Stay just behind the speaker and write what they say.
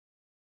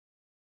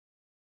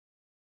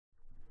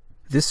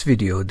This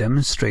video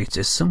demonstrates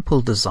a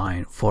simple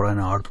design for an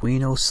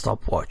Arduino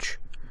stopwatch.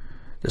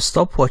 The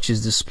stopwatch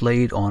is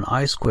displayed on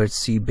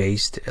I2C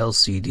based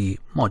LCD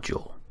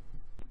module.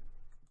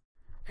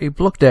 A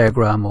block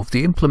diagram of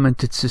the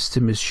implemented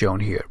system is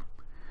shown here.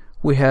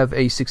 We have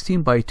a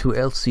 16:2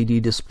 LCD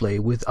display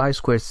with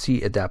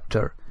I2C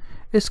adapter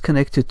is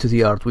connected to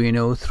the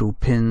Arduino through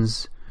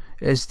pins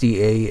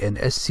SDA and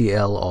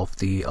SCL of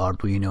the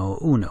Arduino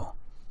Uno.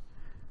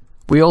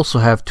 We also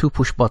have two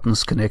push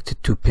buttons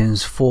connected to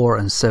pins 4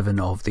 and 7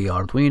 of the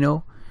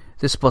Arduino.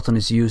 This button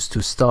is used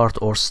to start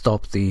or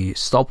stop the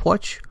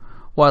stopwatch,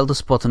 while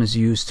this button is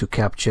used to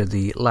capture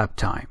the lap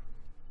time.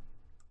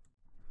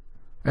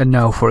 And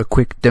now for a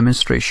quick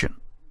demonstration.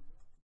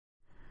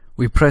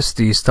 We press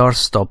the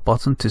start-stop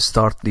button to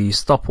start the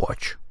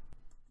stopwatch.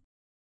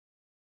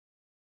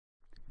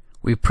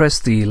 We press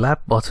the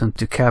lap button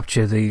to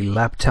capture the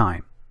lap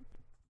time.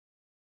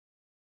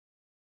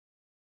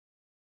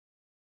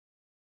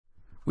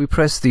 We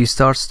press the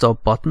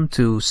start-stop button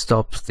to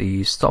stop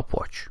the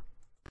stopwatch.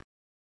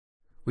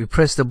 We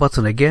press the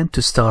button again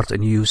to start a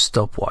new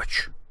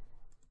stopwatch.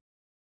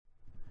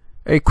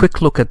 A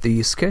quick look at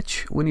the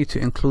sketch. We need to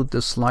include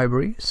this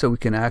library so we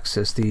can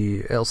access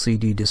the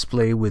LCD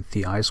display with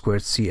the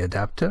I2C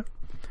adapter.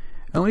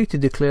 And we need to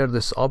declare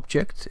this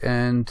object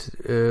and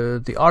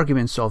the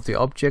arguments of the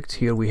object.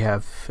 Here we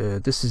have,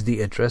 this is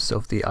the address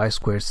of the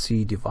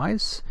I2C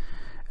device.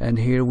 And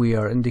here we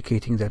are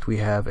indicating that we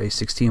have a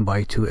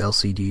 16:2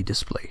 LCD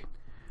display.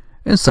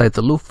 Inside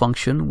the loop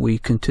function, we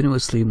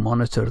continuously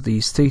monitor the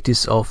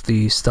status of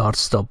the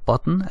start-stop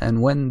button,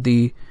 and when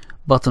the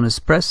button is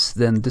pressed,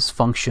 then this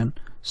function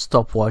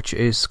stopwatch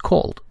is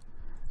called.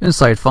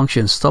 Inside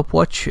function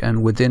stopwatch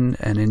and within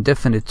an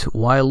indefinite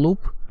while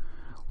loop,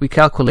 we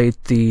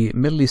calculate the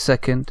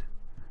millisecond,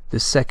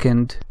 the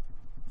second,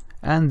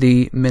 and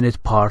the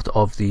minute part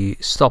of the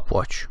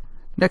stopwatch.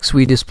 Next,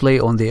 we display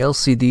on the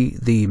LCD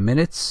the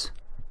minutes,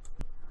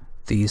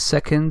 the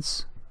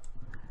seconds,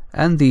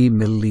 and the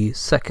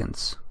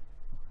milliseconds.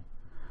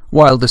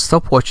 While the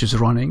stopwatch is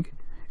running,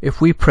 if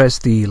we press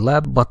the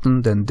lap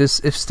button, then this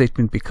if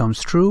statement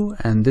becomes true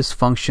and this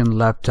function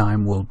lap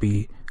time will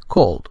be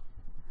called.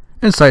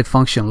 Inside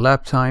function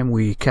lap time,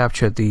 we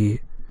capture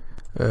the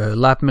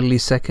lap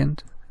millisecond,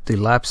 the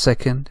lap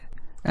second,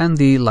 and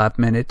the lap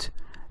minute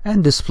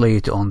and display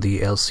it on the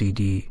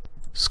LCD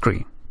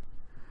screen.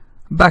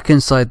 Back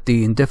inside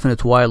the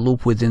indefinite while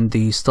loop within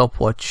the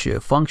stopwatch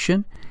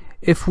function,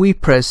 if we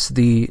press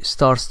the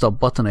start-stop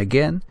button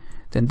again,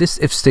 then this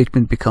if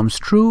statement becomes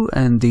true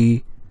and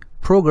the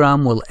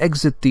program will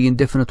exit the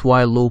indefinite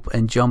while loop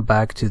and jump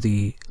back to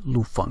the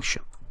loop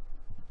function.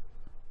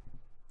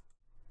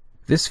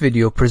 This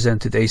video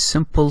presented a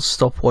simple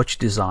stopwatch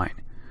design,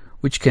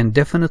 which can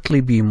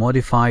definitely be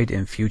modified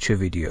in future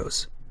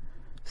videos.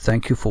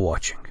 Thank you for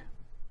watching.